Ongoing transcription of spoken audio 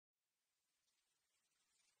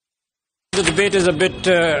debate is a bit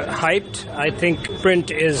hyped. I think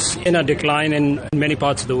print is in a decline in many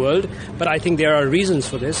parts of the world, but I think there are reasons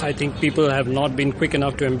for this. I think people have not been quick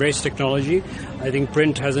enough to embrace technology. I think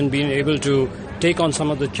print hasn't been able to take on some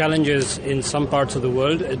of the challenges in some parts of the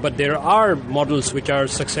world, but there are models which are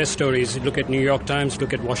success stories. Look at New York Times,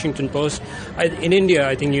 look at Washington Post. In India,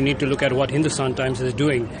 I think you need to look at what Hindustan Times is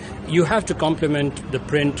doing. You have to complement the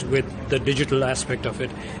print with the digital aspect of it.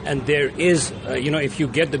 And there is, if you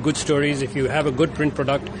get the good stories, if you have a good print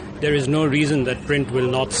product, there is no reason that print will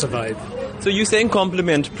not survive. So you're saying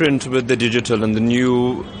complement print with the digital and the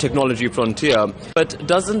new technology frontier, but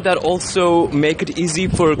doesn't that also make it easy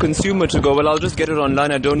for a consumer to go, well, I'll just get it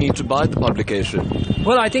online, I don't need to buy the publication?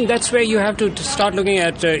 Well, I think that's where you have to start looking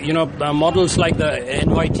at, models like the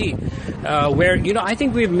NYT, where, I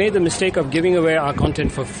think we've made the mistake of giving away our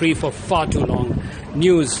content for free for far too long.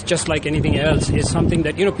 News, just like anything else, is something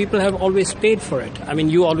that, people have always paid for it. I mean,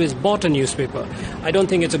 you always bought a newspaper. I don't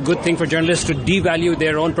think it's a good thing for journalists to devalue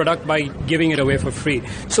their own product by giving it away for free.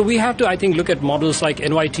 So we have to, I think, look at models like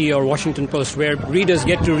NYT or Washington Post, where readers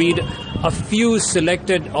get to read a few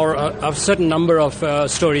selected or a certain number of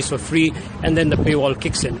stories for free, and then the paywall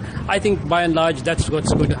kicks in. I think, by and large, that's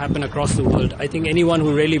what's going to happen across the world. I think anyone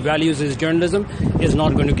who really values his journalism is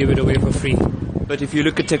not going to give it away for free. But if you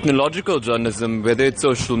look at technological journalism, whether it's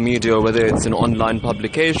social media or whether it's an online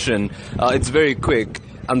publication, it's very quick.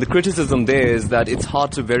 And the criticism there is that it's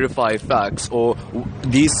hard to verify facts, or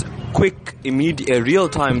these quick, immediate,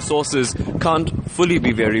 real-time sources can't fully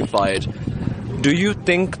be verified. Do you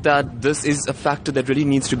think that this is a factor that really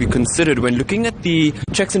needs to be considered when looking at the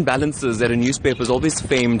checks and balances that a newspaper is always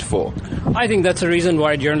famed for? I think that's the reason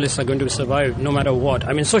why journalists are going to survive no matter what.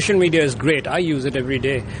 I mean, social media is great. I use it every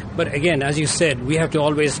day. But again, as you said, we have to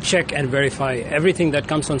always check and verify. Everything that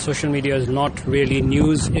comes on social media is not really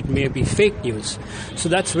news. It may be fake news. So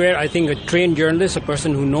that's where I think a trained journalist, a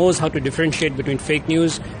person who knows how to differentiate between fake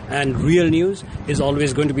news and real news, is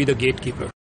always going to be the gatekeeper.